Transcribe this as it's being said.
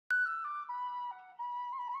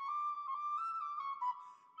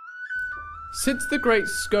Since the Great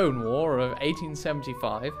Scone War of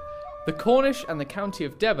 1875, the Cornish and the county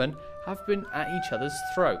of Devon have been at each other's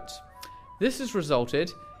throats. This has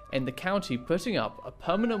resulted in the county putting up a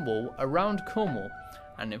permanent wall around Cornwall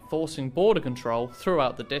and enforcing border control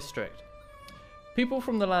throughout the district. People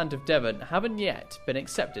from the land of Devon haven't yet been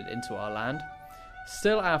accepted into our land.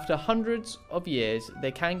 Still, after hundreds of years,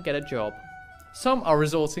 they can't get a job. Some are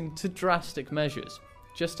resorting to drastic measures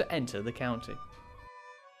just to enter the county.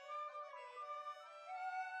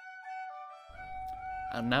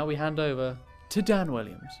 And now we hand over to Dan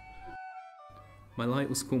Williams. My light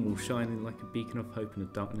was Cornwall, shining like a beacon of hope in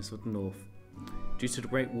the darkness of the north. Due to the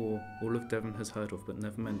Great War, all of Devon has heard of but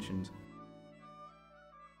never mentioned.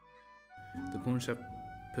 The Cornish have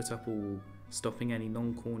put up a wall, stopping any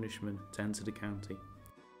non-Cornishmen to enter the county.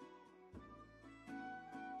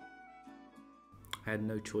 I had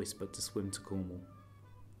no choice but to swim to Cornwall.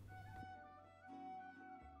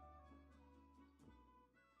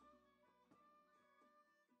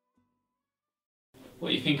 What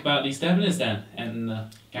do you think about these Devoners then in the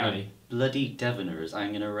county? Bloody Devoners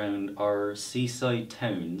hanging around our seaside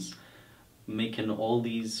towns, making all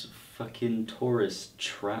these fucking tourist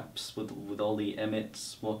traps with all the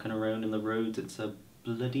emmets walking around in the roads. It's a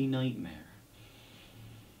bloody nightmare.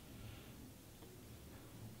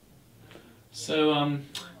 So, what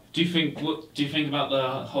do you think about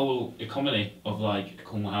the whole economy of like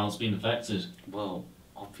Cornwall, how it's been affected? Well,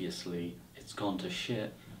 obviously it's gone to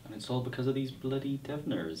shit, and it's all because of these bloody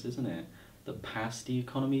Devoners, isn't it? The pasty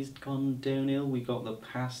economy's gone downhill. We got the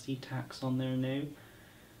pasty tax on there now.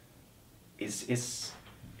 It's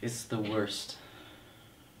the worst.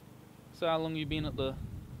 So how long have you been at the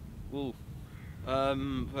Wall?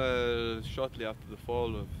 Well, shortly after the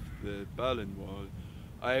fall of the Berlin Wall,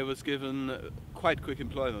 I was given quite quick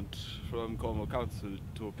employment from Cornwall Council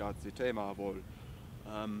to guard the Tamar Wall.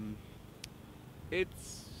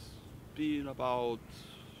 It's been about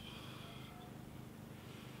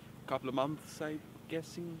a couple of months, I'm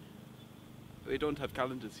guessing. We don't have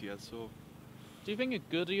calendars here, so... Do you think you're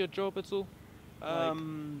good at your job at all?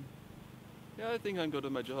 Yeah, I think I'm good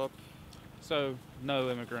at my job. So, no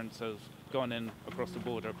immigrants have gone in across the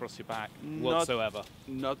border, across your back, whatsoever?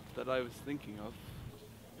 Not that I was thinking of.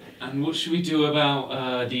 And what should we do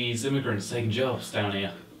about these immigrants taking jobs down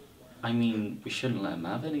here? I mean, we shouldn't let them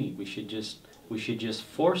have any. We should just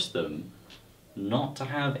force them not to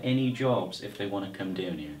have any jobs if they want to come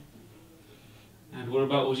down here. And what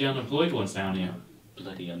about all the unemployed ones down here?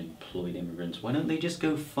 Bloody unemployed immigrants. Why don't they just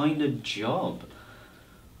go find a job?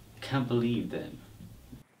 Can't believe them.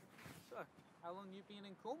 So, how long have you been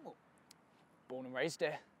in Cornwall? Born and raised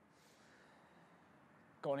here.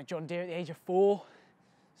 Got on a John Deere at the age of 4.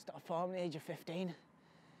 Started farming at the age of 15.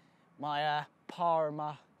 My pa and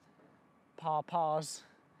my pa-pas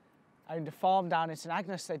owned a farm down in St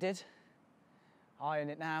Agnes, they did. I own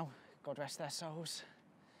it now, God rest their souls.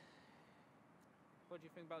 What do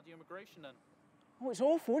you think about the immigration then? Oh, it's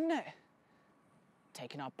awful, isn't it?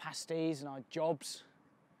 Taking our pasties and our jobs,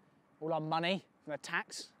 all our money from the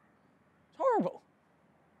tax. It's horrible.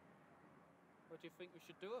 What do you think we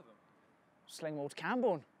should do with them? Sling them all to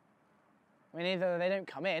Camborne. I mean, either they don't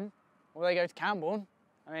come in, or they go to Camborne.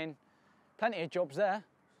 I mean, plenty of jobs there,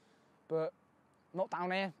 but not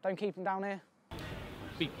down here. Don't keep them down here.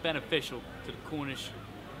 Be beneficial to the Cornish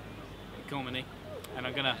economy, and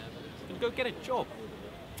I'm gonna go get a job.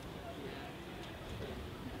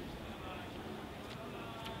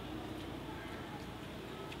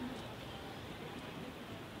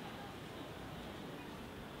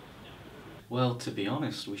 Well, to be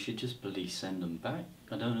honest, we should just bloody send them back.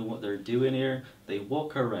 I don't know what they're doing here. They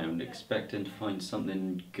walk around expecting to find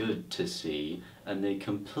something good to see, and they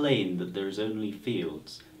complain that there's only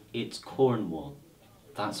fields. It's Cornwall.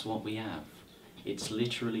 That's what we have. It's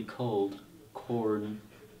literally called Cornwall.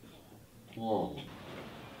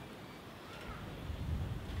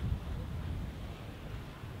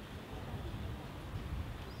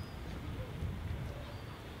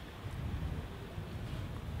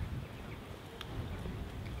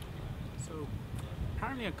 So,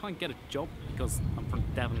 apparently I can't get a job because I'm from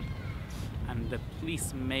Devon, and the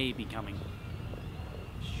police may be coming.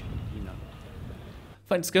 You know.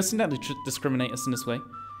 Find disgusting that they discriminate us in this way.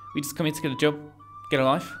 We just come here to get a job, get a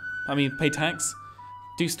life, pay tax,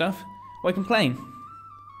 do stuff. Why complain?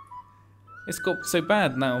 It's got so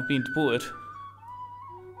bad now being deported.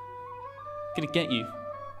 Gonna get you.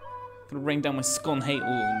 Gonna rain down my Scone hate all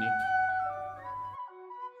on you.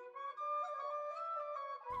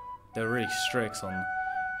 They're really strict on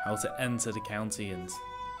how to enter the county and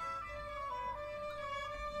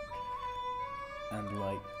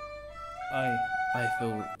like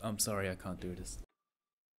I'm sorry, I can't do this.